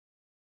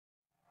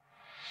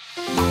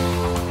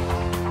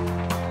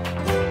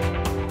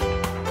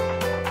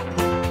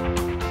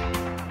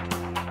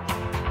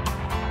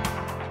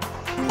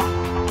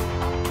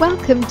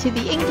Welcome to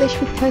the English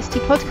with Kirsty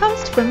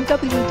podcast from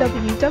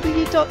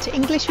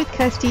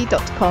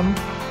www.englishwithkirsty.com.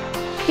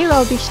 Here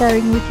I'll be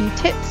sharing with you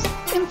tips,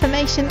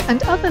 information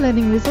and other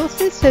learning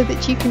resources so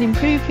that you can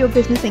improve your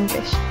business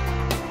English.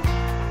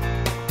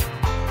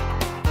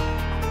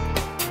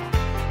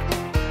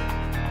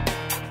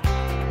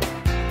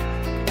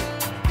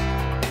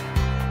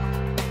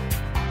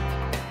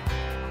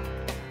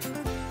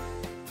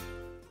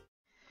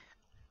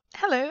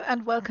 Hello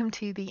and welcome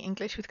to the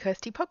English with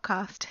Kirsty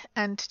podcast,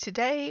 and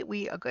today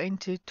we are going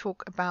to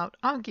talk about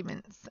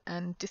arguments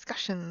and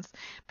discussions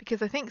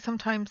because I think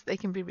sometimes they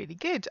can be really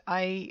good.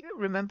 I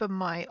remember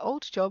my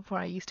old job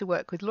where I used to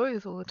work with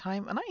lawyers all the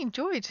time, and I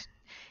enjoyed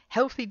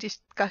healthy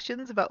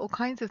discussions about all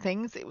kinds of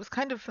things. It was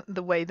kind of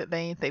the way that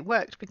they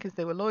worked because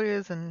they were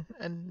lawyers and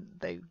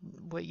they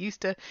were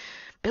used to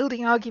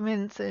building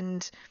arguments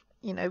and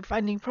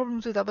finding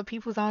problems with other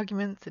people's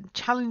arguments and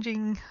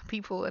challenging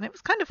people, and it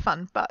was kind of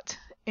fun. But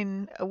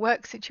in a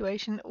work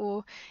situation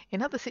or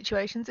in other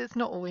situations, it's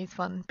not always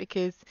fun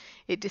because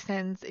it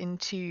descends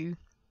into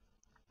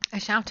a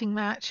shouting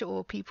match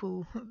or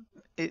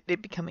it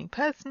becoming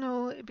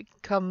personal. It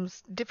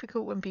becomes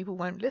difficult when people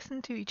won't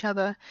listen to each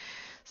other.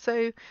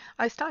 So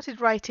I started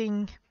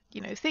writing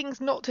things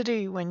not to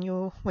do when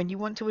you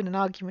want to win an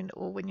argument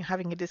or when you're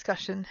having a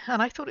discussion, and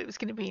I thought it was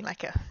going to be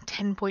like a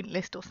 10-point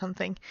list or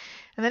something,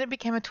 and then it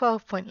became a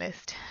 12-point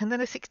list, and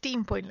then a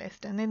 16-point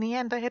list, and in the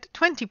end I had a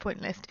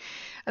 20-point list.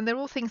 And they're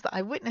all things that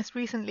I witnessed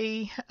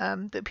recently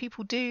that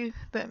people do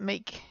that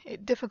make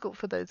it difficult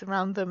for those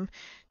around them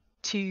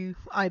to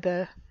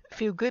either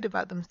feel good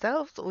about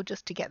themselves or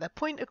just to get their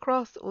point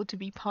across or to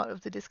be part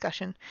of the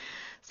discussion.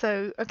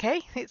 So,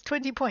 okay, it's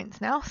 20 points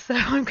now, so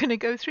I'm going to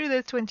go through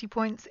those 20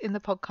 points in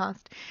the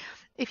podcast.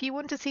 If you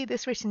want to see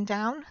this written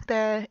down,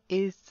 there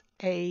is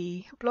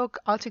a blog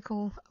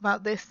article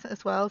about this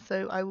as well,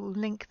 so I will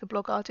link the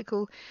blog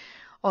article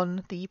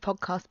on the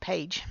podcast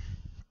page,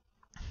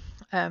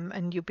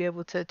 and you'll be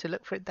able to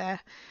look for it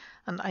there.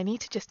 And I need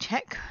to just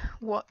check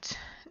what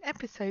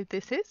episode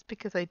this is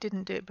because I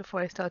didn't do it before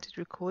I started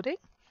recording.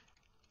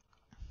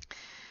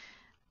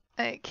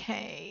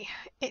 Okay,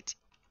 it's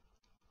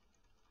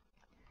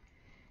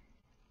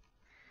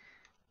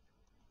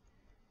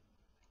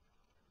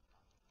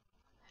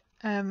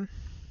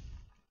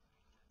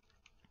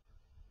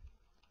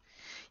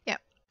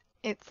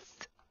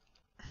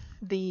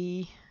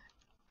the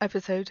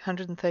episode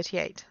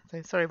 138.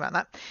 So sorry about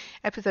that.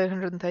 Episode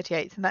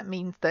 138. So that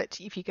means that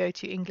if you go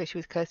to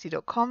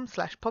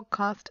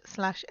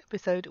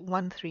englishwithkirsty.com/podcast/episode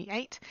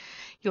 138,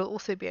 you'll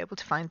also be able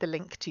to find the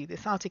link to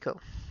this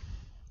article.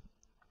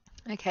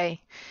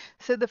 Okay,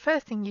 so the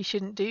first thing you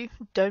shouldn't do,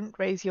 don't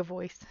raise your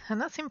voice.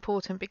 And that's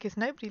important because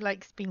nobody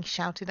likes being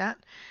shouted at.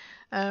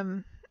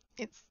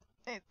 It's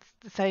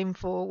the same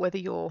for whether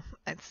you're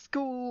at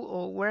school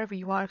or wherever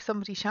you are. If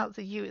somebody shouts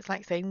at you, it's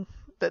like saying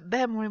that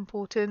they're more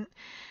important.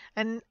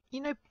 And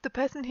the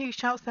person who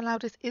shouts the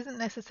loudest isn't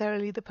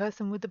necessarily the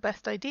person with the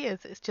best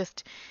ideas. It's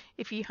just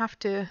if you have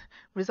to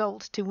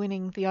result to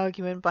winning the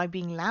argument by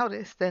being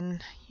loudest,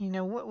 then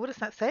what does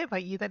that say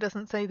about you? That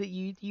doesn't say that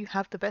you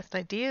have the best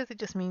ideas. It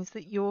just means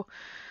that you're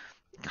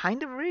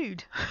kind of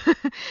rude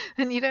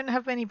and you don't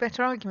have any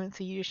better arguments,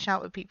 so you just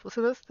shout at people.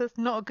 So that's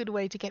not a good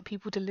way to get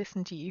people to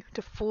listen to you,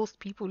 to force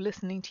people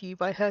listening to you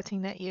by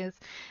hurting their ears.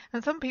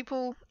 And some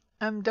people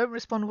don't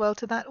respond well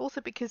to that,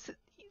 also because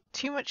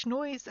too much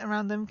noise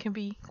around them can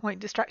be quite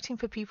distracting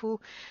for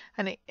people,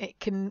 and it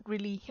can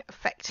really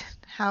affect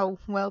how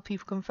well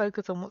people can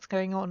focus on what's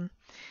going on.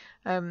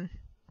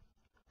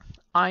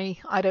 I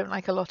don't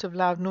like a lot of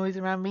loud noise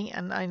around me,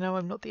 and I know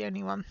I'm not the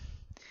only one.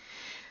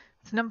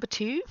 So number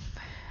 2,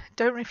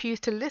 don't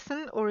refuse to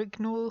listen or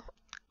ignore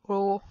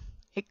or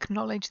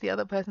acknowledge the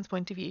other person's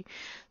point of view.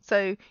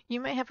 So you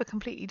may have a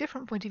completely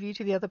different point of view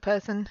to the other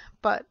person,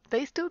 but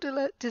they still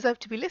deserve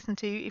to be listened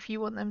to if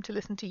you want them to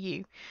listen to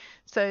you.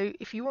 So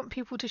if you want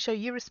people to show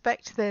you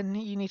respect, then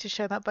you need to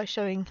show that by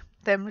showing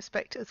them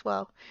respect as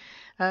well.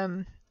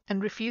 And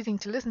refusing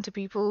to listen to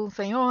people,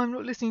 saying, "Oh, I'm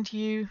not listening to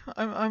you.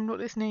 I'm not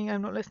listening.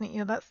 I'm not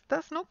listening."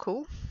 That's not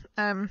cool.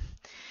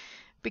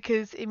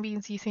 Because it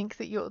means you think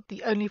that you're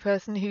the only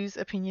person whose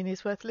opinion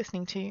is worth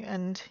listening to,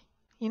 and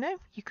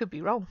you could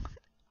be wrong.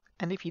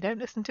 And if you don't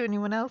listen to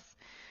anyone else,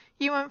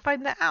 you won't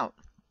find that out.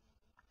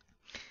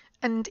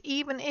 And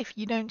even if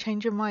you don't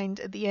change your mind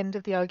at the end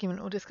of the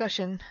argument or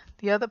discussion,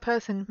 the other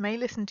person may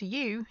listen to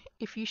you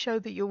if you show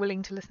that you're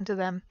willing to listen to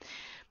them.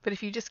 But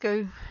if you just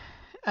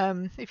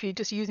if you're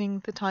just using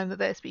the time that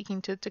they're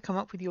speaking to come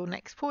up with your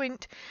next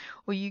point,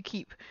 or you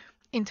keep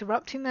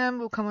interrupting them,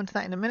 we'll come on to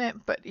that in a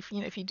minute, but if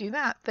you do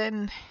that,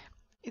 then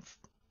it's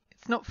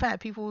not fair.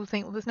 People will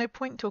think, well, there's no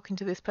point talking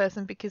to this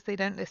person because they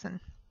don't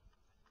listen.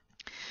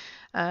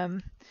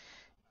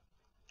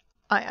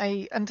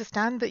 I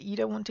understand that you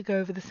don't want to go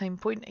over the same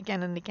point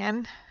again and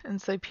again,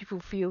 and so people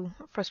feel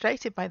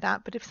frustrated by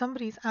that. But if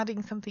somebody's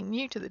adding something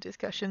new to the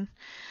discussion,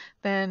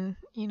 then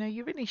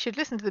you really should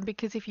listen to them,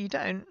 because if you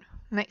don't,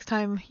 next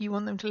time you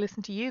want them to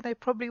listen to you, they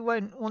probably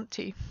won't want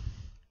to.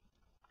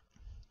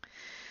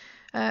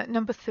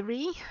 Number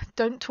 3,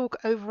 don't talk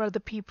over other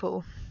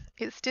people.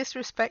 It's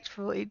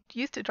disrespectful. It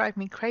used to drive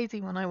me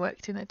crazy when I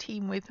worked in a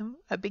team with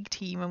a big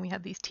team and we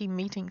had these team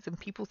meetings and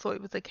people thought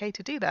it was okay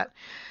to do that.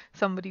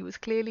 Somebody was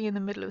clearly in the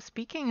middle of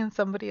speaking and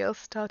somebody else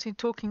started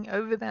talking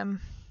over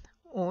them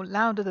or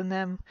louder than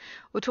them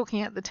or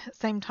talking at the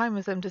same time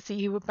as them to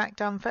see who would back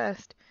down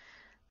first.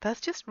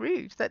 That's just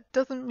rude. That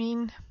doesn't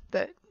mean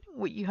that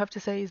what you have to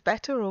say is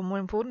better or more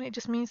important. It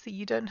just means that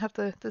you don't have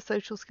the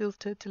social skills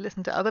to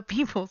listen to other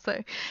people.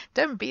 So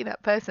don't be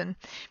that person,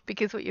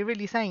 because what you're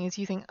really saying is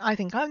I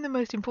think I'm the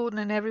most important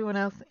and everyone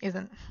else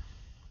isn't.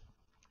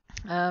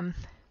 Um,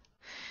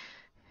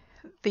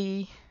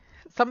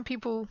 some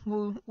people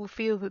will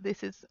feel that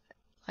this is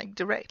like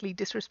directly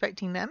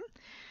disrespecting them.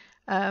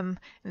 And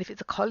if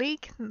it's a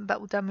colleague, that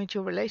will damage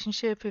your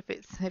relationship. If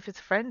it's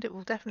a friend, it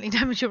will definitely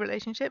damage your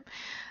relationship.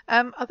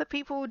 Other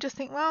people will just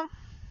think, well,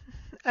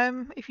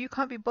 if you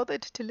can't be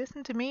bothered to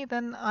listen to me,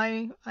 then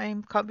I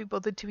can't be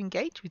bothered to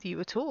engage with you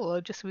at all,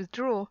 or just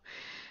withdraw.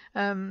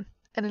 And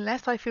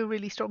unless I feel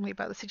really strongly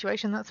about the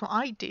situation, that's what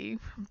I do.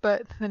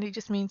 But then it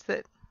just means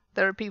that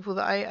there are people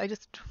that I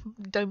just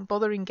don't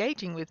bother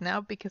engaging with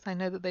now because I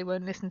know that they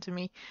won't listen to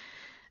me.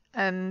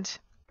 And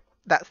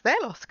that's their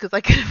loss, because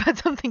I could have had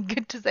something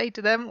good to say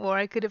to them, or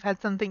I could have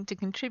had something to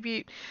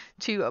contribute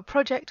to a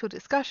project or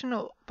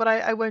discussion, but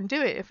I won't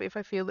do it if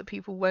I feel that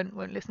people won't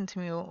listen to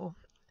me or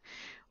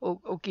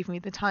give me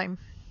the time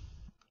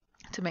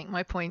to make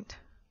my point.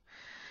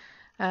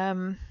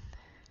 Number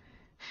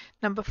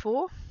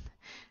 4,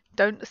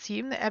 don't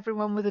assume that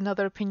everyone with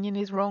another opinion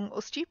is wrong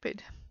or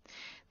stupid.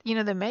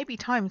 There may be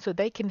times where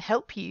they can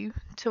help you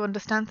to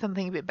understand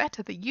something a bit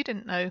better that you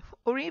didn't know,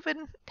 or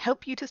even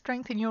help you to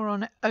strengthen your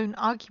own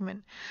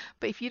argument.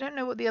 But if you don't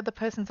know what the other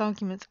person's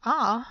arguments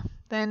are,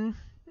 then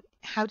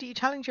how do you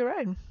challenge your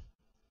own?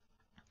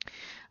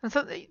 And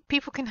so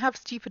people can have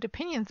stupid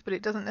opinions, but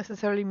it doesn't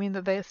necessarily mean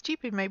that they are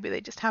stupid. Maybe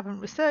they just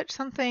haven't researched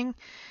something.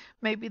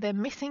 Maybe they're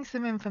missing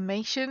some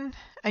information,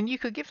 and you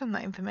could give them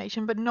that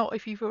information, but not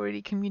if you've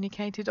already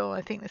communicated, oh,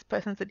 I think this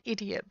person's an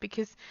idiot,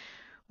 because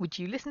would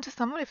you listen to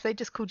someone if they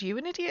just called you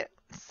an idiot?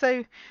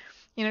 So,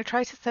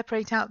 try to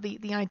separate out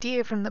the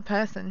idea from the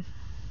person.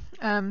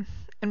 And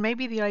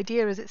maybe the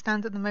idea as it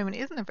stands at the moment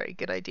isn't a very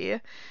good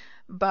idea,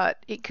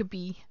 but it could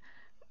be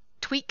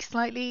tweaked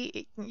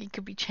slightly, it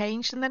could be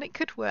changed, and then it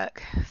could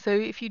work. So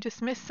if you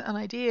dismiss an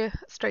idea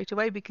straight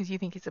away because you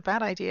think it's a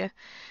bad idea,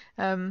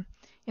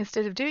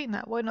 instead of doing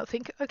that, why not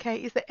think, okay,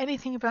 is there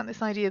anything about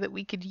this idea that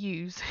we could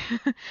use?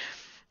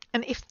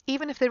 And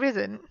even if there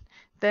isn't,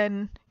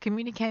 then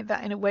communicate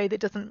that in a way that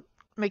doesn't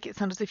make it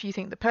sound as if you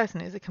think the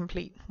person is a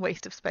complete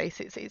waste of space.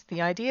 It's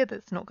the idea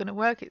that's not going to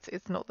work.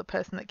 It's not the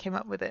person that came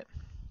up with it.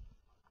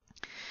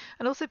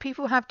 And also,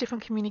 people have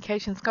different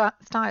communication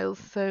styles.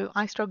 So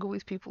I struggle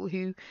with people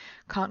who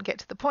can't get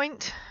to the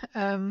point.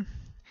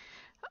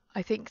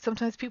 I think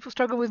sometimes people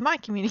struggle with my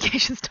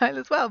communication style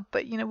as well,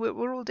 but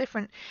we're all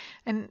different.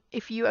 And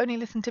if you only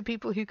listen to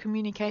people who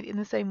communicate in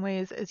the same way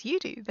as you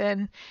do,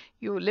 then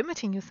you're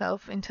limiting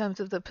yourself in terms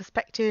of the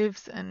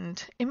perspectives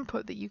and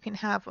input that you can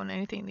have on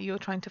anything that you're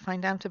trying to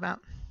find out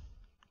about.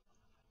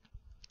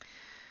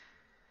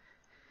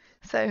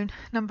 So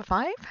number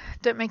 5,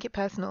 don't make it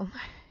personal.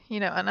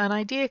 An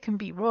idea can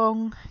be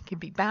wrong, can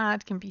be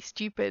bad, can be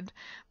stupid,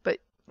 but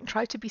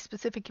try to be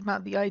specific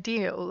about the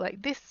idea, or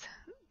like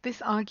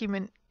this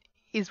argument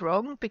is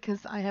wrong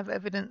because I have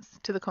evidence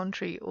to the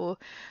contrary, or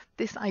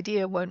this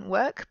idea won't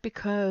work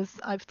because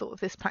I've thought of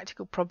this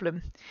practical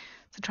problem.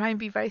 So try and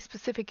be very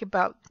specific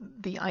about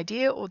the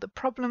idea or the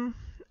problem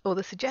or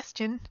the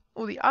suggestion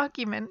or the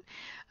argument,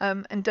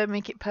 and don't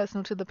make it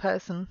personal to the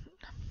person.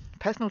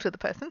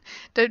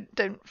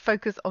 Don't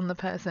focus on the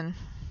person.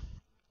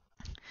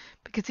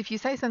 Because if you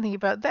say something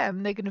about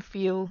them, they're going to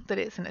feel that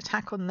it's an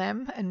attack on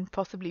them and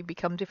possibly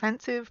become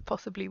defensive,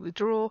 possibly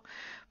withdraw,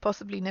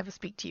 possibly never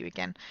speak to you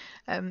again.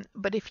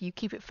 But if you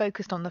keep it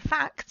focused on the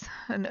facts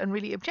and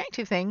really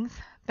objective things,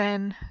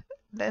 then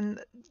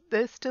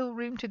there's still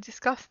room to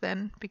discuss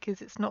then,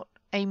 because it's not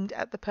aimed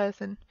at the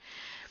person.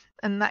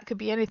 And that could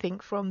be anything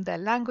from their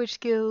language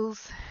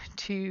skills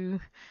to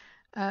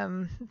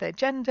their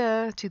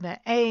gender to their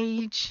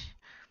age.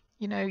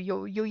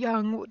 You're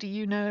young, what do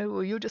you know?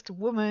 Or you're just a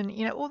woman.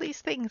 All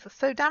these things are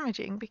so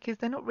damaging because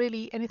they're not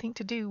really anything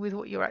to do with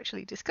what you're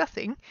actually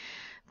discussing.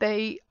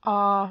 They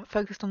are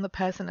focused on the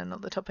person and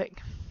not the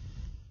topic.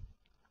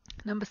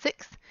 Number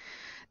 6,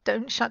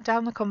 don't shut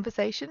down the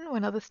conversation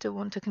when others still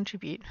want to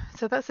contribute.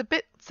 So that's a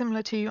bit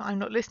similar to I'm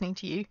not listening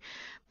to you,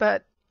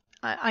 but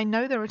I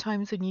know there are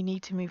times when you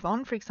need to move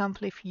on. For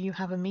example, if you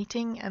have a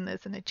meeting and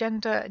there's an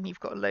agenda and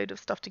you've got a load of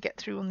stuff to get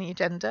through on the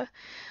agenda,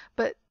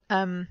 but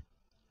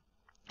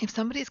if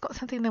somebody's got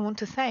something they want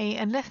to say,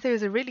 unless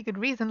there's a really good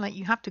reason, like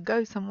you have to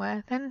go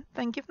somewhere, then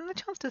give them the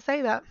chance to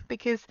say that,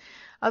 because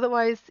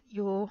otherwise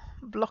you're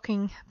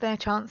blocking their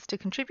chance to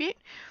contribute,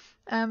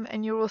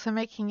 and you're also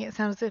making it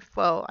sound as if,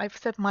 well, I've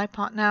said my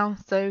part now,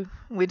 so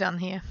we're done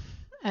here.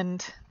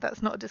 And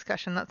that's not a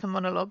discussion, that's a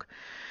monologue.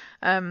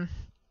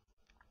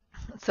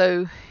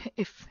 So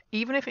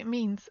even if it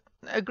means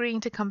agreeing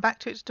to come back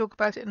to it to talk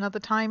about it another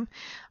time.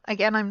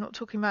 Again, I'm not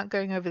talking about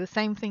going over the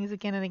same things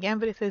again and again,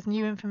 but if there's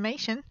new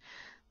information,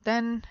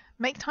 then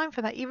make time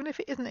for that. Even if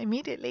it isn't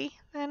immediately,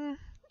 then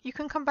you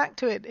can come back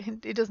to it.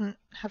 It doesn't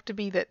have to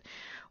be that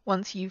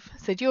once you've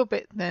said your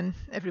bit, then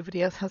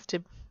everybody else has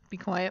to be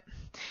quiet,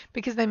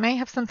 because they may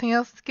have something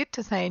else good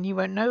to say and you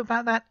won't know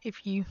about that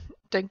if you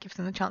don't give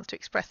them the chance to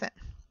express it.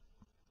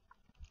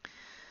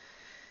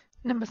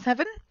 Number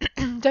 7,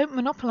 don't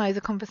monopolize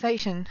a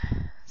conversation.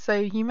 So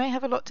you may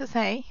have a lot to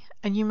say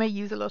and you may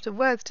use a lot of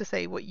words to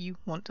say what you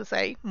want to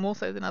say, more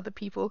so than other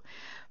people,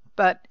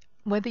 but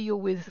whether you're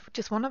with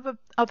just one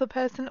other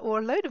person or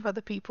a load of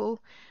other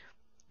people,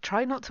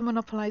 try not to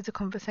monopolize a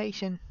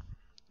conversation.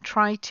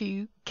 Try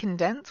to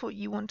condense what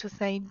you want to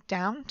say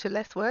down to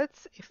less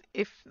words,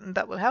 if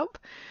that will help,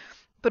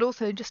 but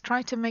also just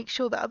try to make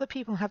sure that other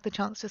people have the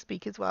chance to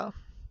speak as well,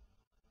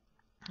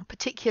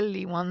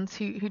 particularly ones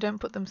who don't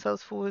put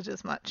themselves forward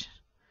as much.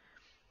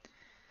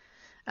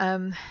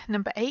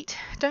 Number 8,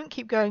 don't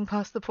keep going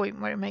past the point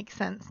where it makes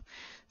sense.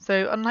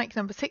 So unlike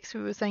number 6,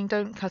 we were saying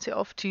don't cut it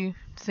off too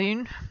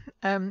soon.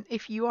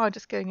 If you are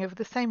just going over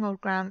the same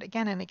old ground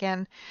again and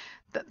again,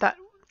 that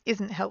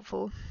isn't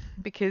helpful,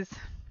 because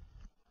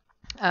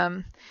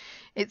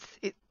it's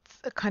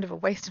a kind of a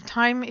waste of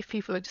time. If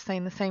people are just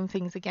saying the same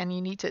things again,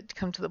 you need to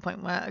come to the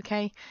point where,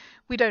 okay,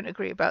 we don't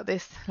agree about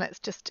this, let's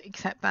just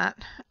accept that.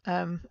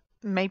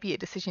 Maybe a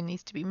decision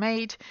needs to be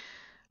made.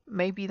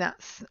 Maybe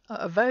that's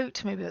a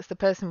vote, maybe that's the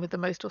person with the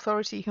most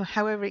authority,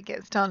 however it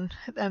gets done.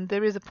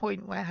 There is a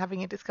point where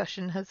having a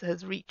discussion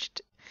has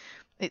reached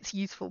its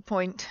useful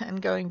point,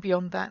 and going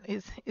beyond that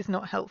is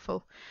not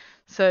helpful.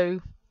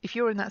 So if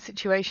you're in that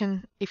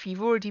situation, if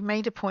you've already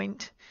made a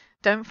point,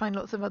 don't find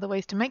lots of other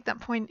ways to make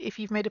that point. If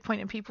you've made a point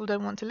and people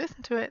don't want to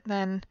listen to it,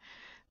 then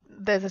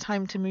there's a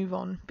time to move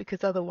on,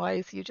 because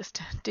otherwise you're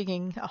just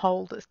digging a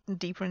hole that's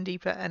deeper and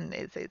deeper, and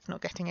it's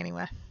not getting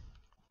anywhere.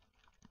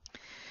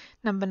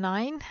 Number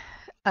 9,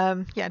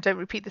 don't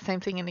repeat the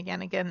same thing and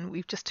again.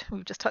 We've just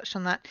touched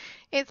on that.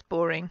 It's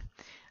boring.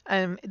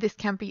 This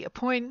can be a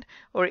point,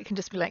 or it can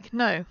just be like,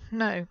 no.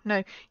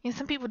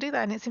 Some people do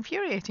that, and it's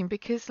infuriating,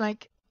 because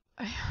like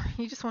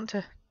you just want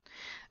to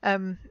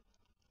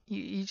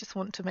you just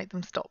want to make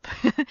them stop.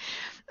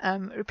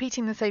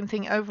 Repeating the same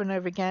thing over and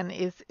over again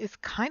is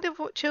kind of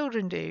what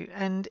children do,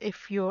 and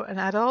if you're an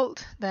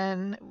adult,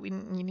 then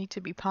you need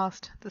to be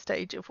past the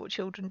stage of what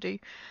children do.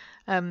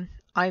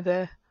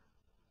 Either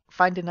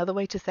find another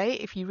way to say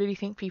it if you really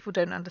think people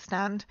don't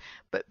understand,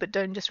 but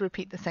don't just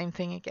repeat the same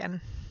thing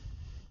again.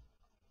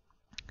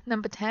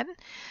 Number 10,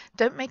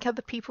 don't make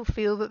other people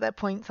feel that their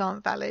points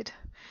aren't valid.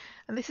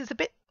 And this is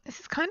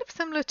kind of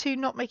similar to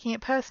not making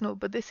it personal,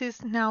 but this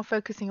is now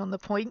focusing on the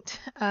point.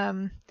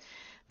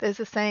 There's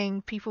a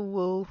saying, people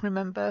will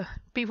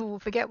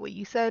forget what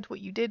you said,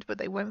 what you did, but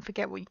they won't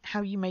forget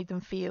how you made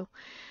them feel.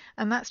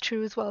 And that's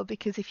true as well,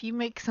 because if you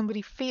make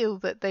somebody feel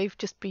that they've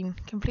just been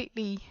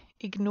completely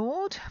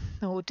ignored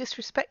or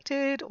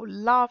disrespected or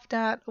laughed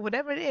at or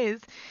whatever it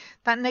is,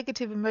 that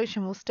negative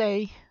emotion will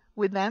stay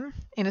with them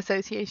in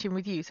association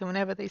with you. So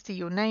whenever they see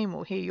your name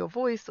or hear your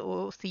voice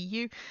or see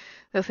you,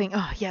 they'll think,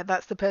 oh yeah,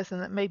 that's the person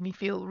that made me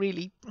feel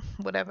really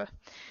whatever.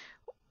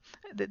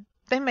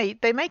 They may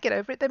get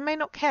over it, they may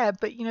not care,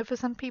 but for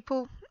some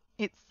people,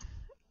 it's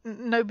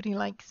nobody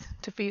likes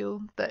to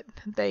feel that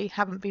they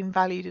haven't been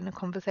valued in a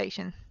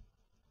conversation.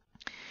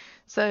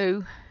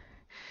 So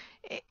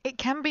it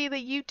can be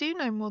that you do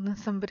know more than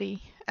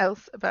somebody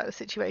else about a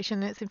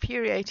situation. It's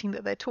infuriating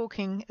that they're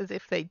talking as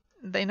if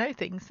they know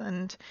things,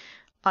 and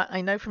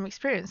I know from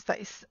experience that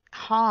it's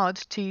hard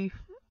to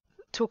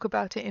talk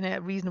about it in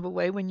a reasonable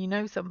way when you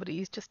know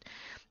somebody's just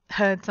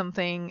heard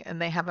something and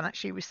they haven't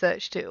actually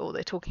researched it, or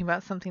they're talking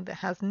about something that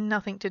has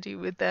nothing to do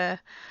with their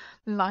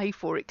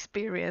life or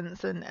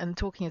experience, and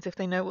talking as if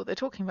they know what they're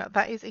talking about.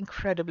 That is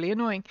incredibly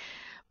annoying.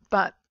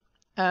 But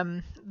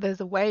there's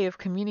a way of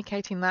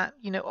communicating that,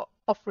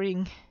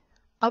 offering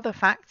other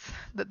facts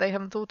that they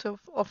haven't thought of,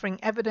 offering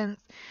evidence,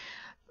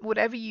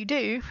 whatever you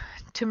do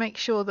to make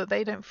sure that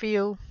they don't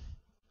feel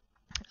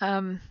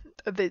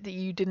that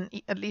you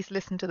didn't at least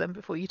listen to them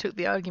before you took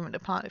the argument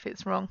apart if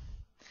it's wrong.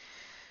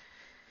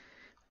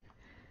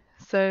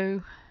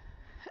 So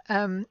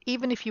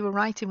even if you were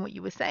right in what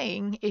you were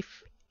saying,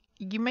 if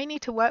you may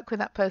need to work with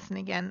that person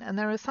again, and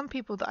there are some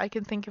people that I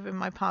can think of in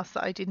my past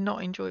that I did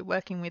not enjoy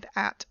working with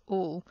at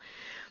all,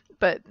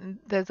 but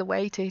there's a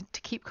way to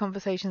keep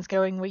conversations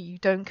going where you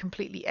don't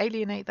completely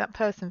alienate that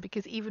person,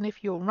 because even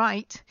if you're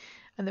right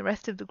and the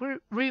rest of the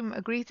room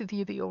agrees with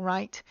you that you're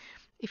right,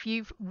 if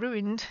you've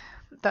ruined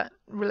that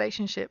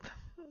relationship,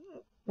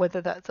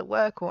 whether that's at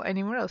work or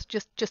anywhere else,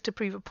 just to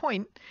prove a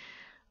point,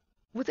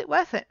 was it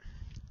worth it?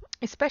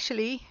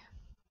 Especially,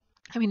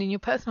 in your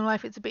personal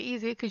life, it's a bit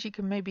easier because you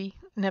can maybe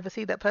never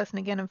see that person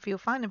again and feel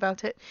fine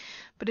about it.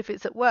 But if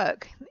it's at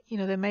work,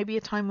 there may be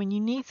a time when you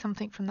need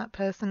something from that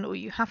person, or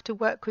you have to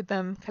work with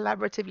them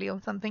collaboratively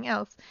on something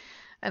else.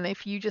 And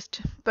if you just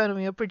burn all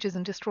your bridges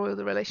and destroy all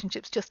the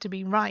relationships just to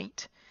be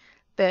right,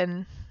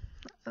 then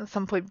at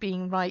some point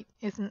being right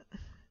isn't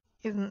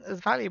isn't as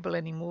valuable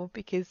anymore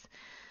because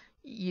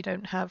you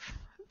don't have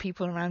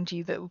people around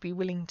you that will be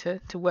willing to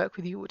work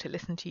with you or to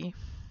listen to you.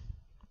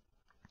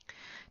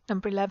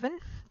 Number 11,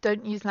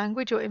 don't use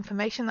language or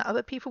information that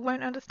other people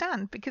won't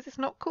understand, because it's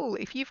not cool.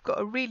 If you've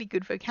got a really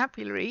good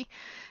vocabulary,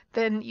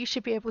 then you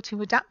should be able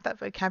to adapt that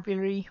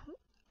vocabulary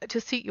to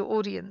suit your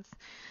audience.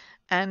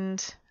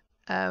 And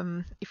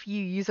if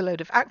you use a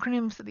load of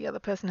acronyms that the other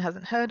person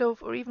hasn't heard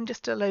of, or even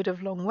just a load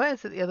of long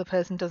words that the other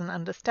person doesn't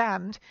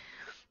understand,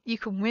 you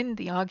can win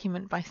the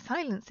argument by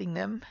silencing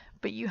them,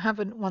 but you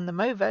haven't won them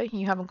over.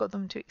 You haven't got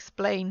them to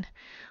explain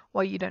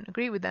why you don't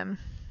agree with them.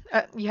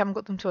 You haven't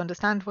got them to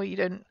understand why you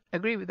don't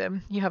agree with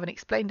them. You haven't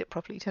explained it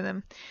properly to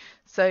them.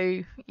 So,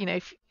 you know,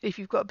 if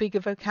you've got a bigger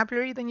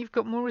vocabulary, then you've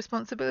got more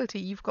responsibility.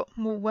 You've got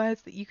more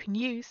words that you can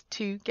use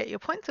to get your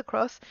points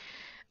across.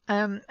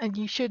 And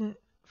you shouldn't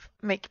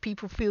make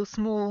people feel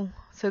small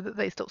so that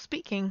they stop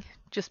speaking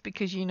just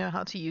because you know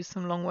how to use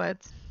some long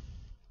words.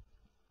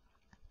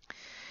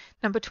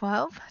 Number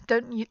 12,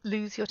 don't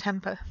lose your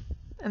temper.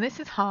 And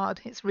this is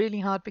hard. It's really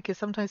hard because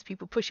sometimes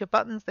people push your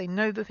buttons. They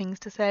know the things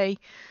to say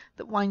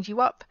that wind you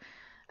up,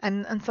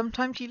 and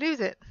sometimes you lose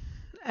it.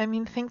 I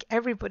mean, I think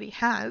everybody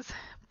has,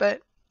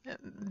 but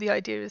the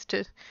idea is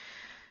to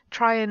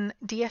try and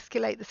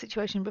de-escalate the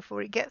situation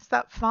before it gets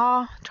that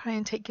far. Try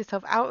and take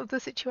yourself out of the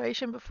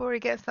situation before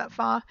it gets that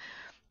far.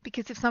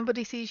 Because if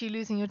somebody sees you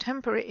losing your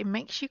temper, it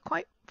makes you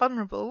quite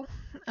vulnerable,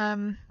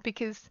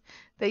 because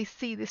they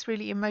see this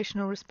really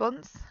emotional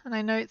response. And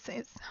I know it's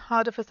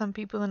harder for some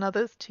people than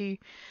others to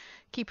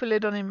keep a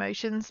lid on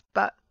emotions,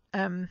 but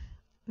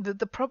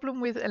the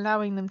problem with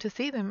allowing them to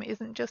see them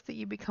isn't just that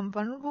you become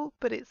vulnerable,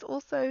 but it's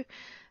also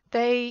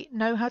they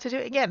know how to do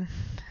it again.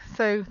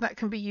 So that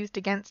can be used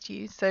against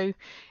you. So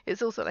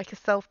it's also like a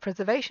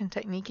self-preservation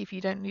technique if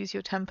you don't lose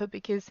your temper,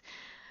 because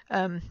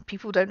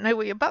people don't know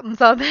what your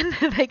buttons are, then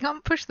they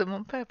can't push them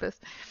on purpose.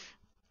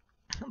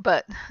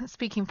 But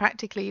speaking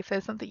practically, if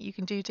there's something you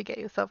can do to get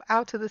yourself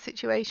out of the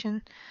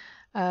situation,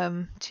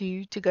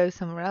 to go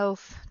somewhere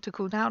else, to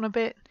cool down a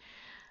bit,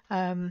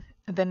 then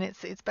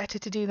it's better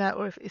to do that.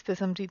 Or if there's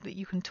somebody that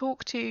you can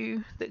talk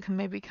to that can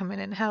maybe come in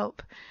and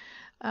help,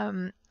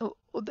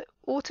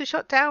 or to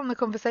shut down the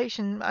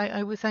conversation.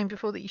 I was saying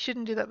before that you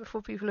shouldn't do that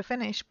before people are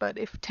finished, but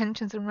if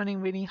tensions are running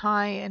really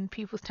high and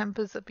people's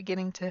tempers are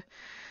beginning to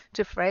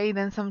fray,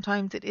 then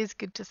sometimes it is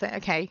good to say,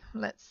 okay,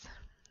 let's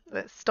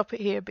stop it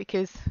here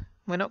because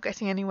we're not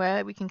getting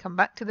anywhere. We can come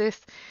back to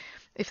this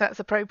if that's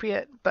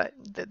appropriate, but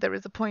there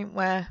is a point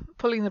where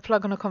pulling the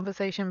plug on a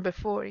conversation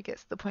before it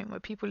gets to the point where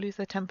people lose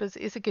their tempers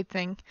is a good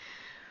thing,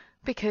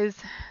 because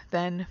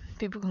then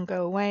people can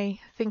go away,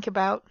 think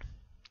about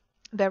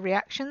their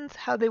reactions,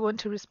 how they want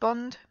to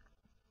respond,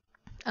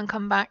 and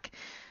come back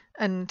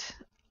and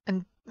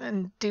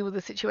deal with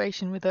the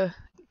situation with a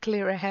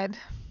clearer head.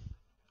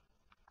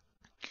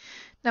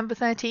 Number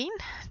 13,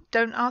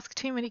 don't ask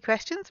too many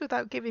questions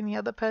without giving the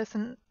other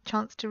person a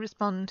chance to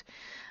respond.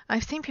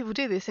 I've seen people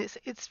do this.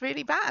 It's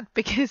really bad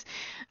because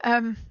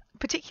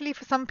particularly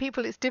for some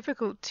people it's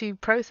difficult to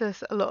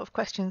process a lot of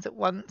questions at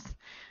once.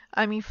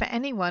 I mean, for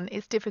anyone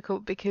it's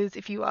difficult because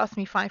if you ask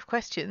me 5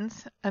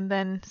 questions and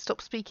then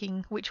stop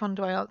speaking, which one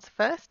do I answer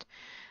first?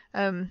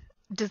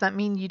 Does that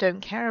mean you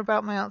don't care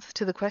about my answers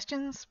to the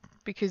questions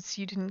because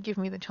you didn't give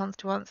me the chance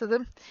to answer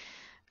them?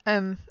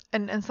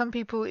 And some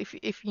people,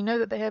 if you know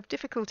that they have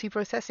difficulty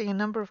processing a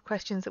number of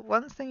questions at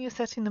once, then you're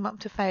setting them up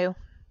to fail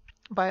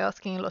by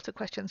asking a lot of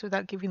questions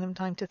without giving them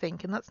time to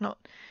think, and that's not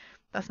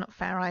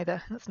fair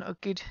either. That's not a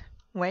good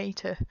way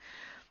to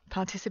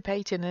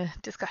participate in a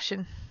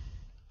discussion.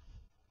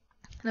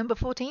 Number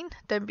 14,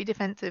 don't be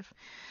defensive.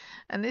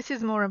 And this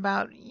is more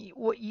about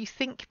what you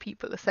think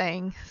people are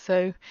saying.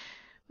 So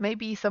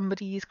maybe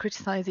somebody is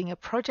criticizing a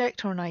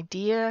project or an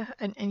idea,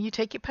 and you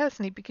take it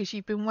personally because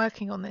you've been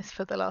working on this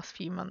for the last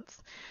few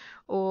months,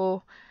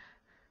 or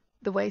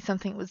the way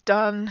something was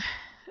done.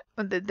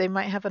 They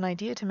might have an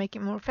idea to make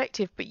it more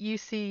effective, but you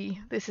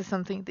see this is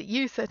something that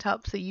you set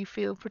up, so you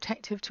feel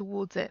protective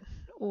towards it.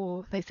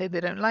 Or they say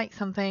they don't like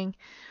something,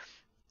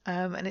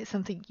 and it's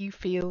something you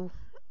feel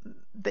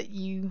that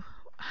you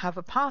have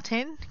a part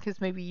in because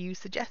maybe you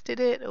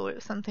suggested it, or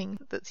it's something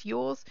that's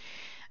yours.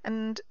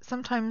 And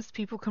sometimes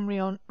people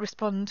can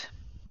respond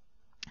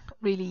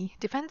really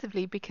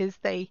defensively because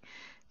they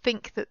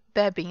think that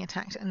they're being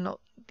attacked and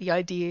not the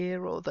idea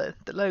or the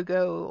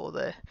logo or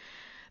the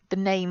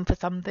name for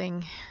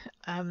something.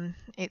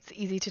 It's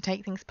easy to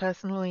take things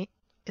personally,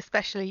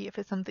 especially if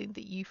it's something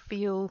that you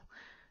feel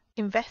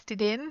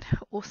invested in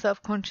or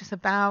self-conscious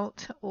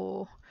about,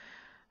 or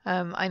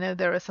I know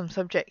there are some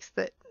subjects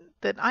that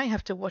I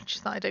have to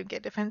watch that I don't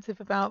get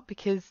defensive about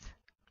because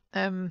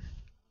they're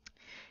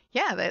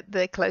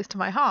close to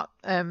my heart,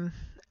 and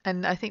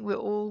I think we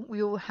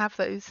all have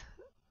those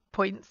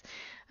points.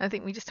 I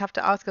think we just have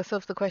to ask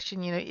ourselves the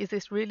question, is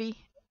this really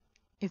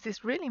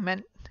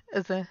meant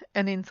as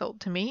an insult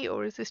to me,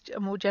 or is this a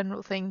more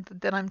general thing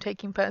that I'm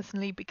taking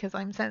personally because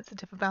I'm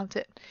sensitive about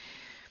it?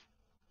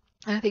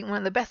 And I think one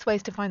of the best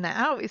ways to find that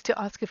out is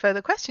to ask a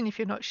further question if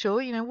you're not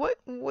sure.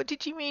 What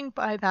did you mean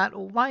by that,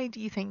 or why do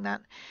you think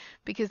that?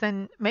 Because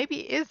then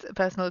maybe it is a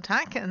personal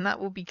attack, and that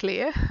will be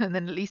clear, and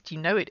then at least you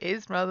know it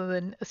is, rather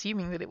than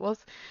assuming that it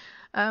was.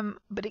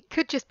 But it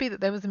could just be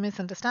that there was a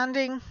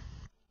misunderstanding,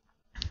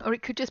 or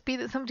it could just be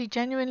that somebody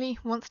genuinely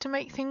wants to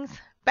make things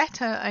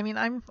better. I mean,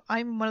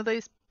 I'm one of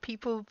those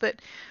people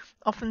that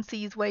often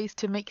sees ways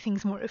to make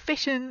things more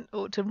efficient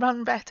or to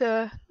run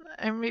better.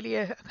 I'm really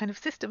a kind of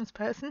systems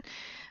person,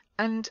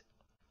 and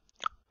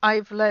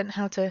I've learned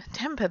how to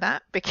temper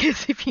that,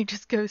 because if you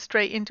just go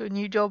straight into a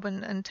new job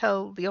and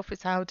tell the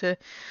office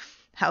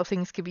how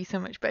things could be so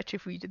much better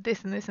if we did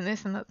this and this and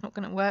this, and that's not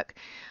going to work.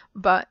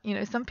 But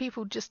some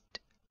people just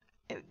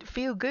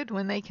feel good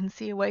when they can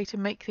see a way to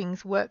make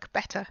things work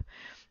better,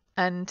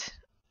 and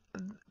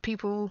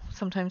people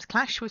sometimes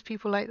clash with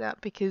people like that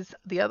because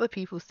the other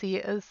people see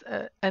it as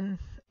an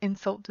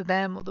insult to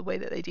them or the way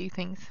that they do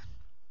things.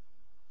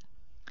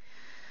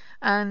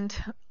 And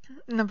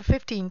number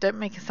 15, don't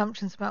make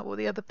assumptions about what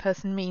the other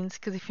person means,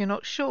 because if you're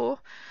not sure,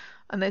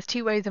 and there's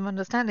two ways of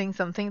understanding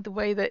something, the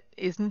way that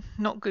is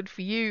not good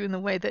for you and the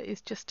way that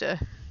is just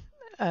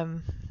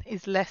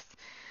is less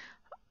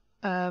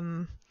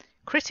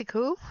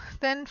critical,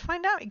 then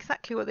find out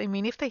exactly what they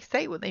mean. If they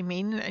say what they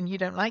mean and you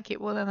don't like it,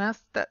 well, then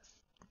that's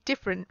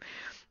different.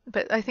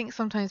 But I think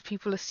sometimes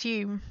people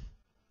assume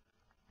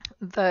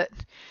that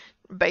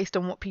based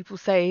on what people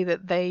say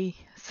that they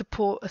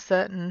support a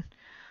certain,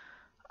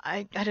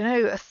 I don't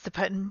know, a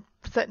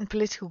certain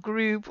political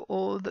group,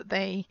 or that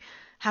they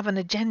have an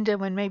agenda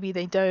when maybe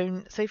they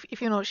don't. So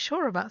if you're not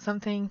sure about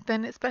something,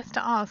 then it's best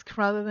to ask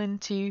rather than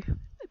to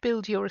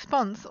build your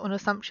response on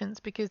assumptions,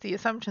 because the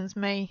assumptions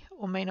may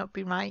or may not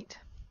be right.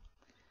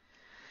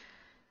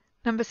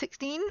 Number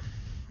 16,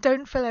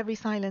 don't fill every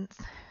silence.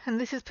 And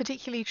this is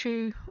particularly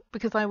true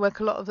because I work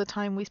a lot of the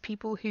time with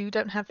people who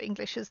don't have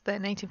English as their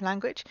native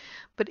language.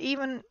 But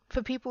even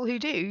for people who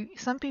do,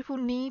 some people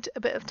need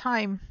a bit of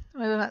time,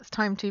 whether that's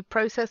time to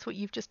process what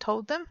you've just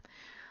told them,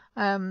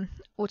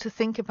 or to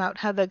think about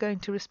how they're going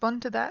to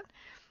respond to that,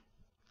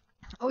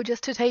 or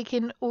just to take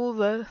in all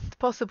the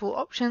possible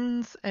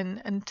options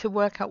and to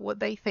work out what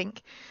they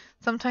think.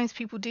 Sometimes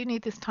people do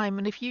need this time,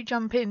 and if you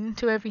jump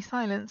into every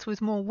silence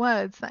with more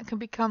words, that can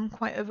become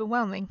quite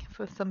overwhelming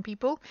for some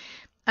people,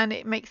 and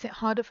it makes it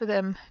harder for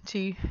them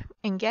to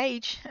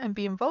engage and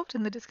be involved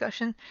in the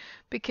discussion,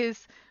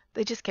 because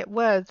they just get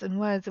words and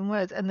words and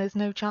words, and there's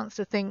no chance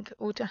to think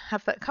or to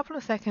have that couple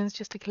of seconds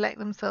just to collect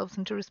themselves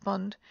and to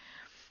respond.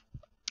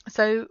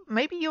 So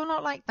maybe you're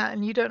not like that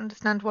and you don't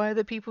understand why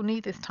other people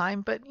need this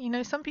time, but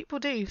some people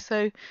do.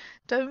 So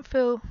don't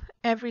fill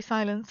every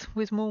silence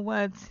with more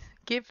words.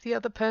 Give the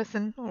other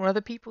person or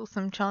other people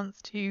some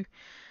chance to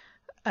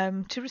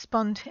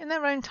respond in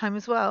their own time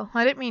as well.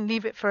 I don't mean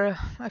leave it for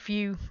a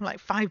few, like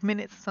 5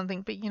 minutes or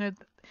something, but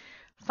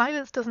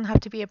silence doesn't have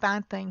to be a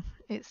bad thing.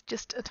 It's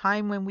just a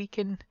time when we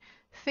can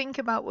think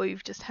about what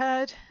we've just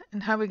heard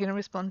and how we're going to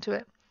respond to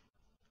it.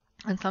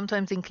 And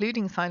sometimes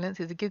including silence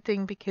is a good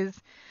thing,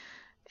 because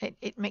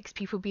it makes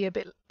people be a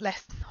bit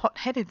less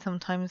hot-headed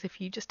sometimes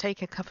if you just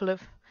take a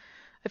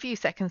few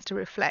seconds to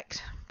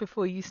reflect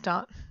before you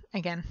start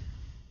again.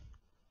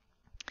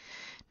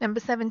 Number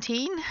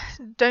 17,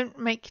 don't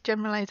make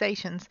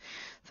generalizations.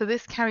 So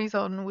this carries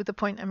on with the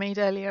point I made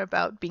earlier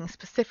about being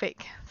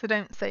specific. So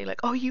don't say like,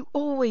 oh, you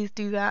always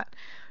do that.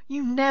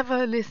 You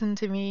never listen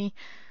to me.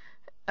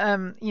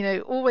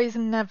 Always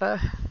and never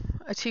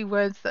are two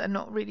words that are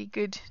not really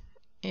good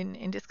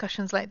in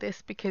discussions like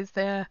this, because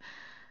they're,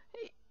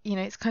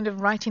 it's kind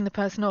of writing the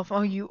person off.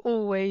 Oh, you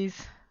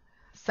always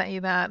say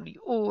that. You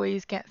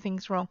always get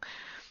things wrong.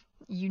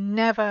 You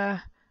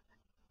never,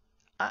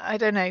 I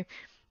don't know,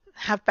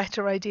 have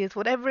better ideas.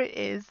 Whatever it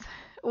is,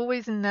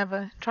 always and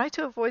never. Try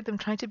to avoid them.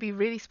 Try to be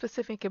really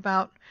specific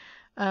about,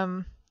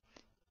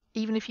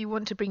 even if you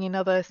want to bring in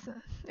other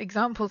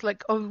examples,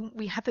 like, oh,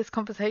 we had this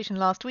conversation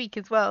last week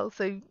as well.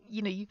 So,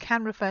 you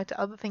can refer to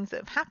other things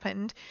that have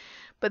happened.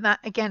 But that,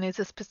 again, is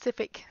a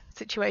specific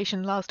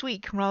situation last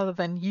week rather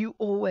than you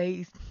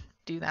always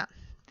do that,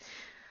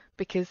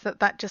 because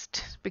that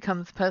just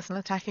becomes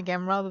personal attack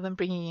again, rather than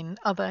bringing in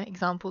other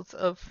examples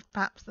of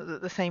perhaps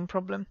the same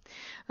problem.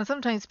 And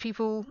sometimes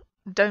people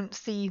don't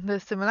see the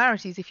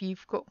similarities. If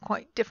you've got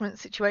quite different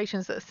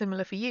situations that are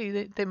similar for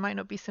you, they might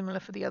not be similar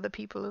for the other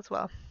people as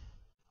well.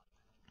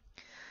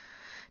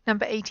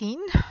 Number 18,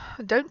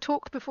 don't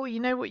talk before you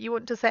know what you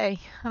want to say.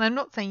 And I'm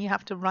not saying you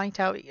have to write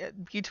out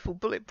beautiful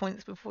bullet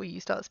points before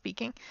you start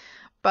speaking,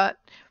 but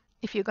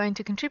if you're going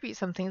to contribute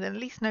something, then at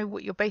least know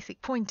what your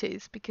basic point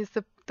is, because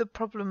the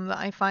problem that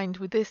I find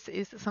with this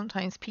is that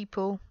sometimes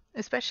people,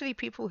 especially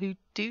people who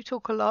do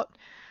talk a lot,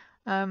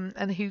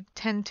 and who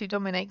tend to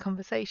dominate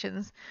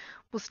conversations,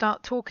 will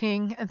start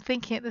talking and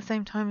thinking at the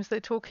same time as they're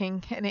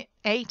talking, and it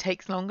A,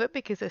 takes longer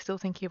because they're still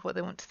thinking of what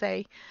they want to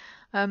say,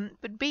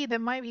 but B, there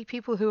might be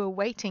people who are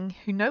waiting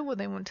who know what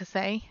they want to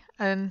say,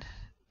 and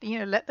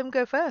let them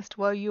go first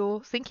while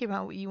you're thinking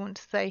about what you want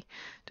to say.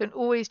 Don't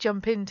always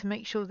jump in to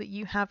make sure that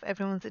you have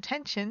everyone's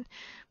attention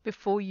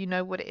before you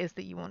know what it is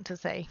that you want to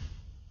say.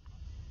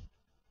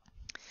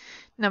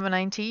 Number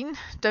 19,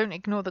 don't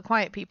ignore the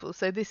quiet people.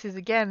 So this is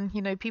again,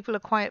 people are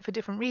quiet for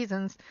different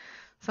reasons.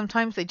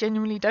 Sometimes they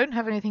genuinely don't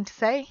have anything to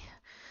say.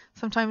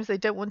 Sometimes they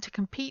don't want to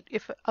compete.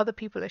 If other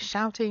people are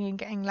shouting and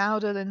getting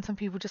louder, then some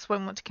people just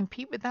won't want to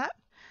compete with that.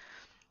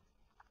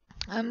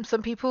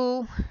 Some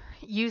people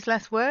use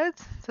less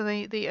words, so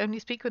they only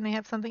speak when they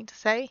have something to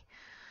say.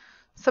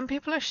 Some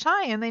people are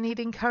shy and they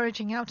need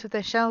encouraging out of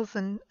their shells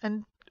and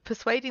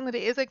persuading that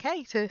it is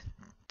okay to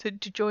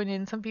join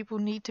in. Some people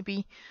need to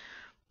be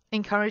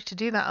encouraged to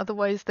do that,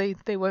 otherwise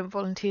they won't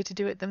volunteer to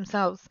do it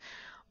themselves.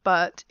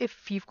 But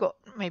if you've got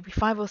maybe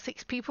 5 or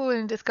 6 people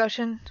in a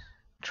discussion,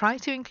 try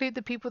to include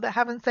the people that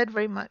haven't said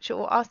very much,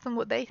 or ask them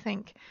what they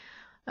think,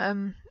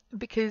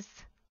 because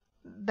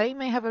they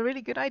may have a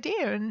really good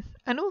idea,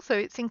 and also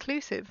it's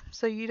inclusive,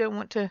 so you don't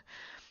want to,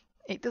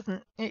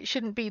 it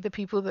shouldn't be the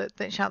people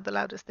that shout the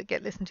loudest that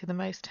get listened to the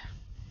most.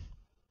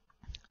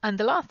 And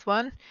the last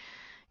one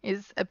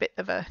is a bit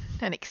of an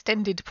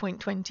extended point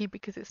 20,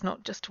 because it's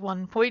not just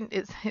one point,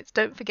 it's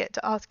don't forget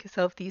to ask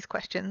yourself these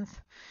questions.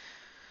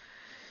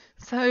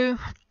 So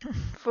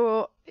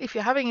if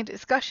you're having a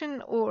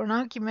discussion or an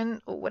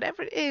argument or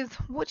whatever it is,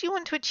 what do you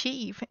want to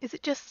achieve? Is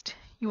it just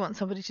you want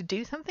somebody to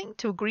do something,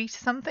 to agree to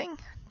something,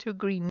 to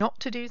agree not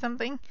to do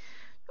something,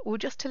 or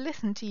just to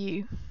listen to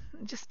you,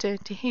 just to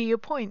hear your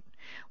point?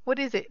 What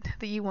is it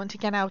that you want to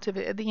get out of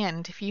it at the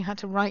end? If you had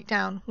to write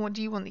down, what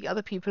do you want the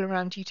other people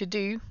around you to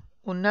do,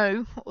 or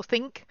know, or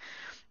think,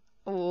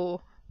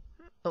 or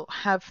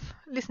have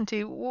listened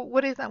to?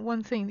 What is that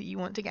one thing that you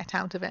want to get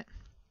out of it?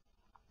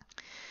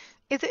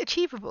 Is it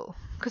achievable?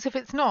 Because if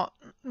it's not,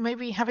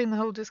 maybe having the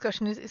whole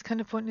discussion is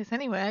kind of pointless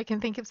anyway. I can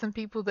think of some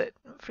people that,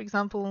 for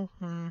example,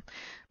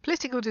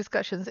 political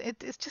discussions,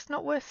 it's just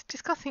not worth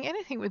discussing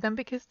anything with them,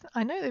 because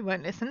I know they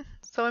won't listen,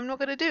 so I'm not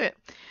going to do it.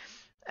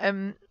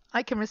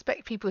 I can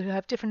respect people who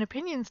have different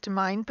opinions to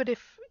mine, but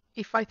if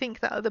I think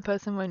that other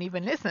person won't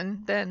even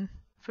listen, then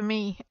for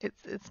me,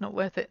 it's not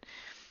worth it.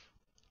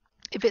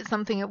 If it's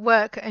something at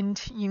work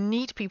and you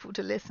need people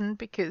to listen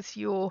because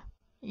you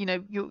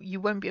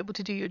won't be able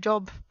to do your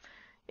job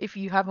if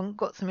you haven't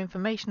got some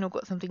information or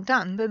got something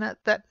done, then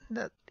that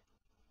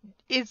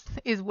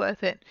is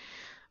worth it,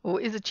 or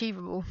is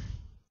achievable.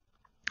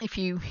 If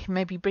you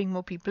maybe bring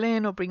more people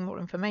in or bring more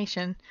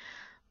information,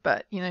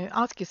 but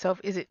ask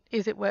yourself, is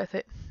it worth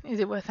it? Is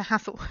it worth the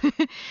hassle?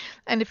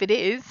 And if it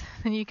is,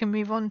 then you can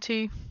move on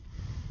to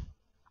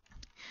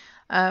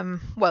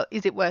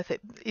is it worth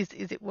it? Is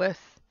it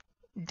worth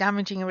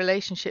damaging a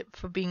relationship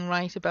for being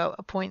right about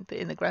a point that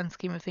in the grand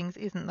scheme of things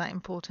isn't that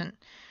important?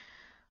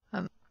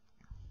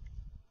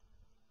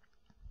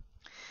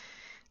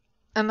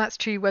 And that's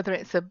true whether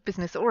it's a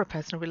business or a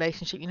personal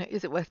relationship.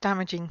 Is it worth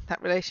damaging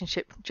that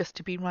relationship just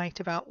to be right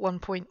about one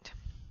point?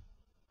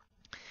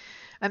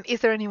 Is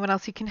there anyone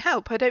else who can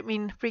help? I don't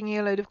mean bringing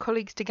a load of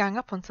colleagues to gang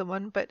up on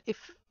someone, but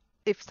if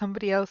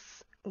somebody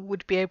else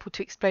would be able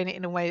to explain it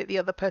in a way that the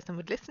other person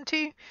would listen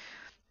to,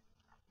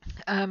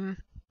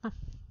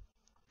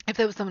 if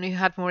there was someone who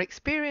had more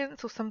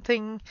experience or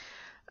something,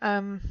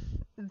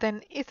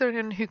 then is there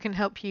anyone who can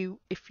help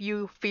you if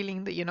you're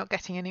feeling that you're not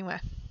getting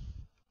anywhere?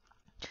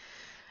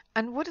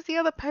 And what does the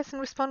other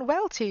person respond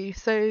well to?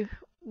 So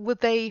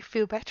would they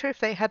feel better if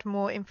they had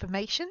more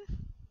information?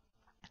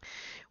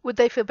 Would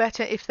they feel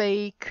better if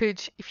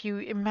you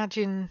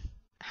imagine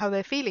how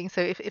they're feeling?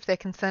 So if they're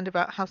concerned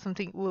about how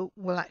something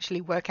will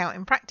actually work out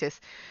in practice,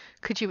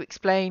 could you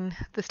explain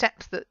the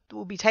steps that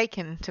will be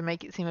taken to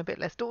make it seem a bit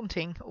less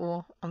daunting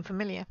or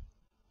unfamiliar?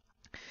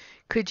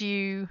 Could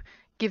you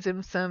give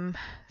them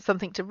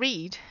something to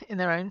read in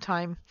their own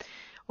time?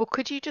 Or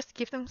could you just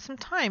give them some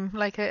time?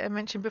 Like I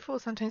mentioned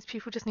before, sometimes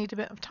people just need a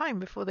bit of time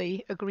before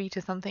they agree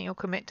to something or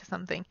commit to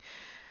something.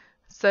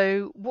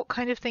 So what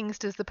kind of things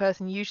does the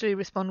person usually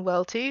respond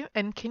well to?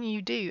 And can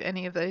you do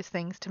any of those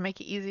things to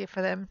make it easier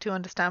for them to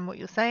understand what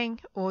you're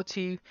saying, or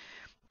to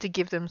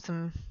give them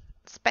some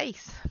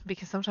space?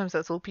 Because sometimes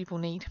that's all people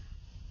need.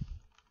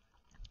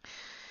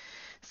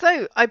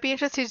 So I'd be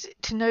interested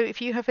to know if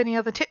you have any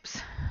other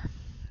tips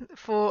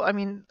for,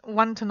 1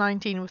 to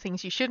 19 were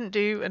things you shouldn't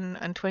do,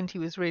 and 20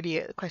 was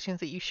really questions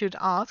that you should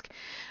ask.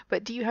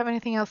 But do you have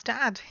anything else to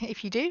add?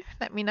 If you do,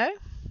 let me know.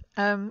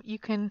 You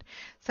can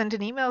send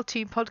an email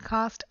to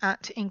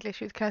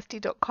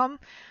podcast@englishwithkirsty.com.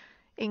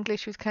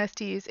 English with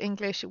Kirsty is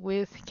English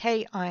with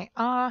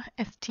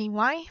Kirsty,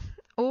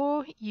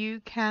 or you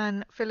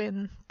can fill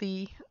in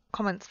the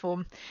comments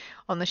form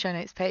on the show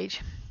notes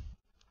page.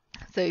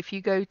 So if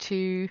you go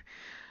to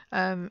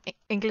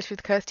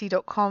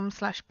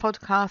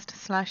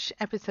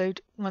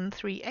englishwithkirsty.com/podcast/episode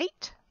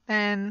 138,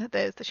 then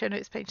there's the show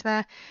notes page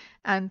there,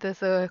 and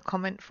there's a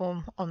comment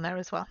form on there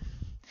as well.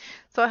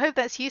 So I hope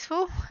that's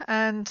useful,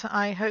 and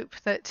I hope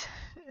that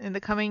in the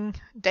coming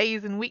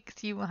days and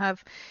weeks you will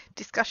have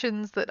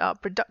discussions that are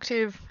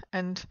productive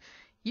and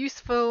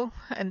useful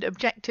and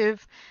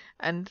objective,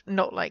 and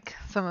not like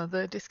some of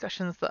the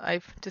discussions that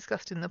I've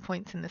discussed in the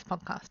points in this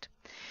podcast.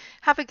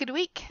 Have a good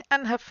week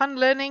and have fun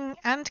learning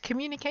and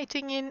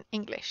communicating in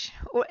English,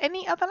 or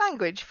any other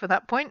language for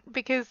that point,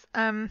 because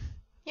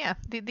Yeah,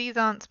 these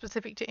aren't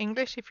specific to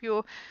English. If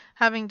you're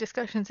having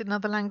discussions in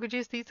other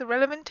languages, these are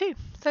relevant too.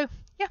 So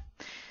yeah,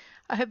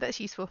 I hope that's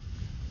useful.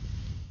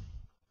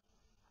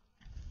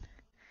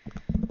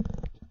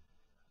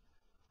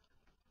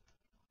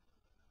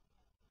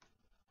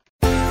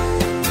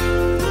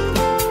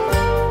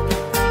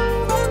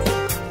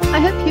 I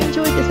hope you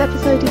enjoyed this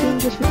episode of the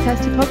English with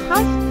Kirsty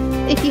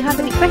podcast. If you have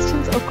any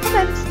questions or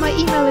comments, my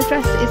email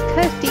address is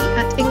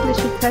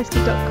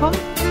kirsty@englishwithkirsty.com,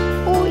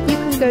 or you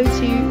can go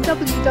to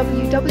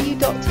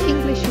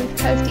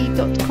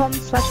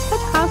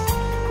www.englishwithkirsty.com/podcast,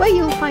 where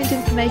you'll find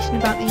information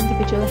about the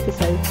individual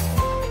episodes.